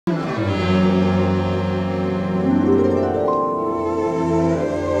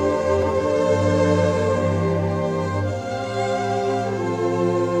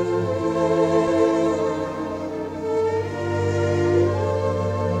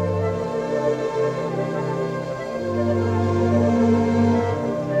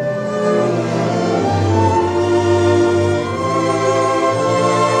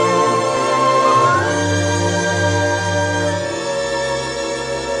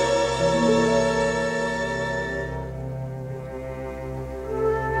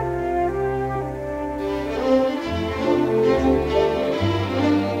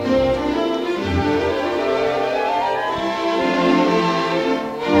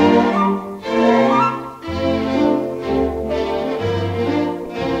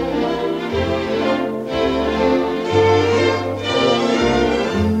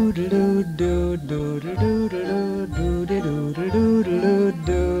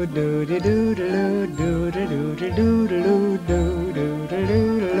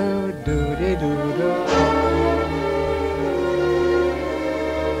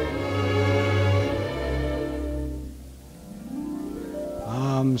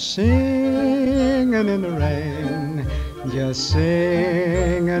I'm singing in the rain, just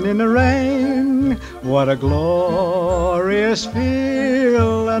singing in the rain. What a glorious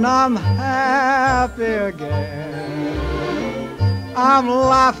feeling, I'm happy again. I'm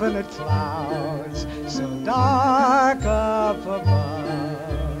laughing at clouds so dark up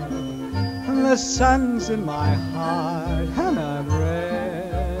above, and the sun's in my heart, and I'm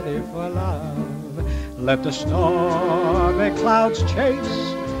ready for love. Let the stormy clouds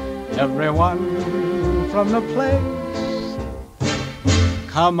chase everyone from the place.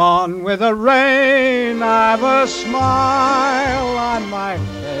 Come on with the rain, I've a smile on my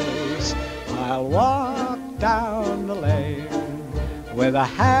face. I'll walk down the lane with a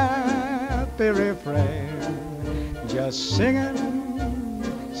happy refrain, just singing,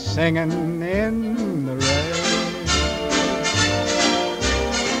 singing in the rain.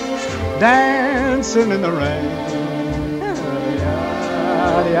 Dancing in the rain.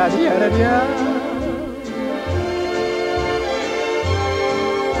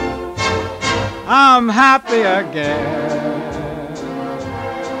 I'm happy again.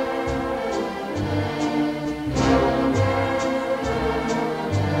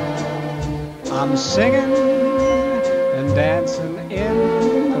 I'm singing and dancing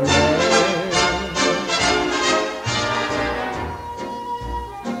in the rain.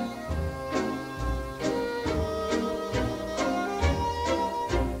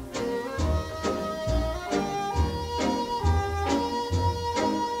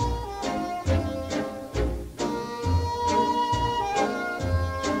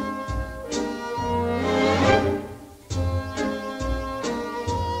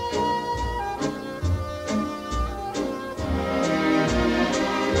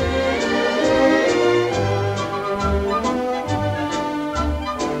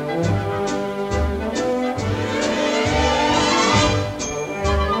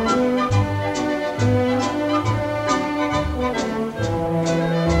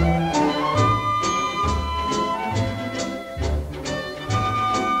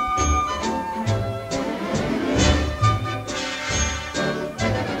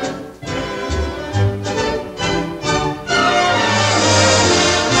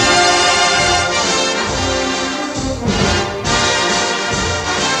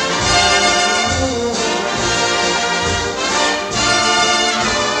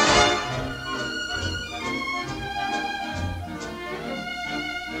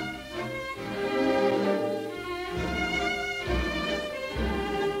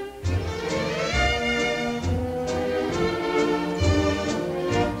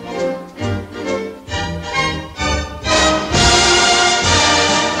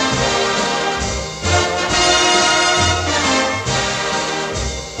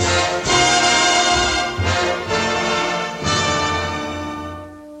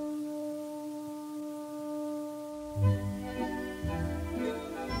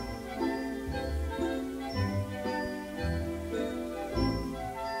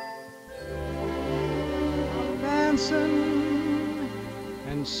 Dancing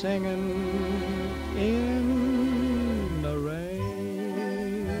and singing in